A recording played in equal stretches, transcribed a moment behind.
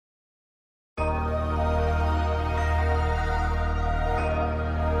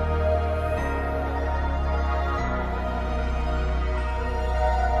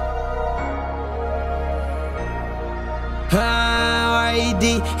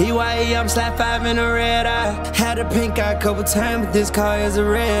R-E-D, E-Y-E, I'm slap 5 in a red eye. Had a pink eye a couple times, but this car is a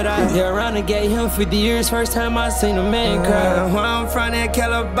red eye. Yeah, around and gave him 50 years, first time I seen a man cry. Where I'm from, that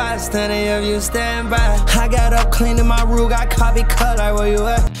Calabar, standing if you stand by. I got up clean in my room, got coffee cut, like where you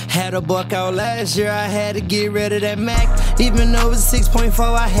at? Had a buck out last year, I had to get rid of that Mac. Even though it was 6.4,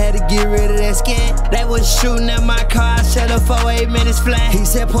 I had to get rid of that scan. They was shooting at my car, I shut up for 8 minutes flat. He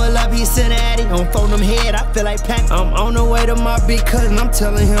said pull up, he said Addy, on phone them head, I feel like Pac. I'm on the way to my big cousin, I'm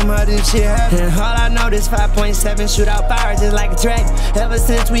telling him how this shit happened. And all I know, this 5.7 shoot out fire just like a track. Ever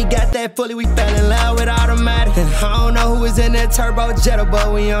since we got that fully, we fell in love with automatic. And I don't know who was in that turbo jetter,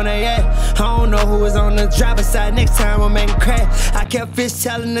 but we on that yeah. I don't know who was on the driver's side, next time we'll make a crack. I kept fish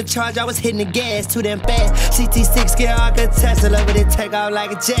telling the charge, I was hitting the gas too damn fast. CT6 scale, I could test it, but it take off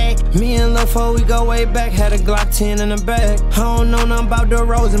like a jet. Me and Lil' Fo, we go way back, had a Glock 10 in the bag. I don't know nothing about the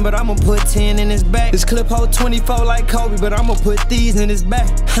Rosen, but I'ma put 10 in his back. This clip hold 24 like Kobe, but I'ma put these in his back.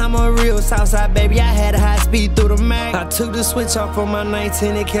 I'm a real Southside baby, I had a high speed through the mag. I took the switch off on my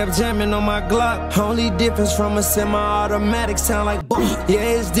 19, it kept jamming on my Glock. Only difference from a semi-automatic sound like boom.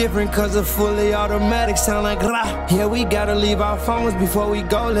 Yeah, it's different cause a fully automatic sound like rah. Yeah, we gotta leave our phones before we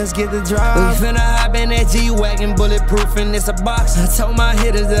go, let's get the drive. We finna hop in that G-Wagon, bulletproof and it's a box. I told my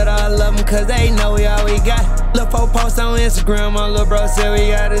hitters that I love them cause they know we all we got. Lil' Fo post on Instagram, my lil' bro said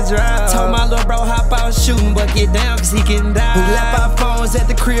we gotta drive. Told my lil' bro hop out shooting, but get down cause he can die. We left our phones at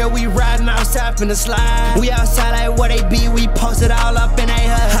the crib, we riding outside finna slide. We outside like where they be, we posted all up in they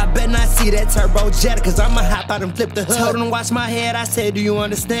hood. I bet not see that turbo jet cause I'ma hop out and flip the hood. Told them watch my head, I said do you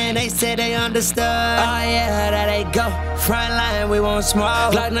understand? They said they understood. Oh yeah, there they go, front line we won't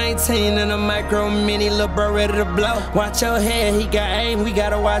smoke. Glock 19 in a micro mini, lil' bro ready to blow. Watch your head, he got aim, we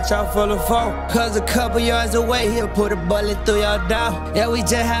gotta watch out for the foe. Cause a couple yards away, he'll put a bullet through your door. Yeah, we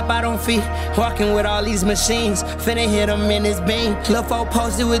just hop out on feet, walking with all these machines. Finna hit him in his beam. Lil' Fo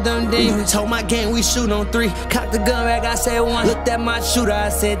posted with them demons. Told my gang we shoot on 3. Cocked the gun back, I said 1. Looked at my shooter, I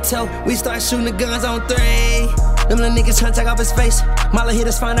said 2. We start shooting the guns on 3. Them little niggas tryna take off his face. Mala hit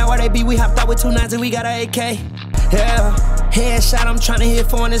us, find out where they be. We hopped out with 2 9s and we got a AK. Yeah, headshot, I'm tryna hit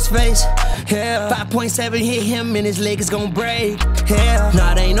 4 in his face. Yeah, 5.7 hit him and his leg is gon' break. Yeah,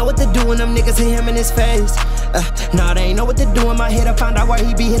 nah, they ain't know what to do when them niggas hit him in his face. Nah, they ain't know what to do in my head. I found out where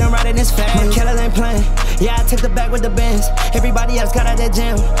he be hitting right in his face. My killers ain't playing. Yeah, I took the back with the bands. Everybody else got out that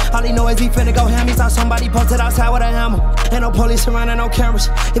jam. All he know is he finna go ham. He saw somebody posted outside with a hammer. Ain't no police around and no cameras.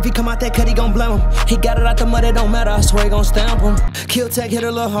 If he come out that cut, he gon' blame him. He got it out the mud, it don't matter. I swear he gon' stamp him. Kill Tech hit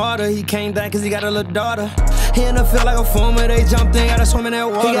a little harder. He came back cause he got a little daughter. He in the field like a former. They jumped in, gotta swim in that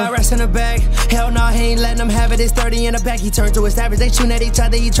water. He got rest in the bag. Hell nah, he ain't letting them have it. It's 30 in the back. He turned to a savage. They shooting at each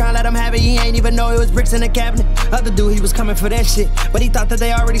other. He tryna let them have it. He ain't even know it was bricks in the cabinet. Other dude, he was coming for that shit, but he thought that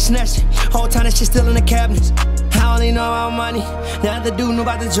they already snatched it. Whole time that shit still in the cabinets. I only know about money. The other dude knew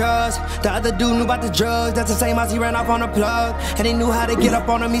about the drugs. The other dude knew about the drugs. That's the same house he ran off on the plug. And he knew how to get up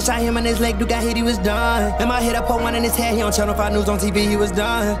on him. He shot him in his leg. Dude got hit, he was done. And my hit up put 1 in his head. He on Channel 5 News on TV, he was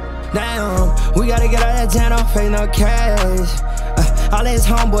done. Damn, we gotta get out that channel, pay no cash. All his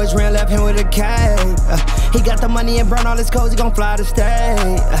homeboys ran left him with a cake. He got the money and burn all his codes, he gon' fly to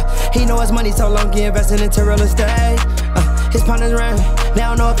state. He know his money so long, he invested into real estate. His partners ran, they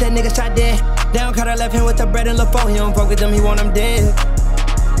don't know if that nigga shot dead. They don't cut her left hand with the bread and Lil' Fo. He don't fuck with them, he want them dead.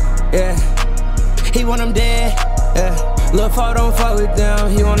 Yeah, he want them dead. Yeah, Lil' Fo don't fuck with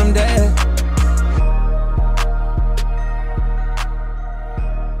them, he want them dead.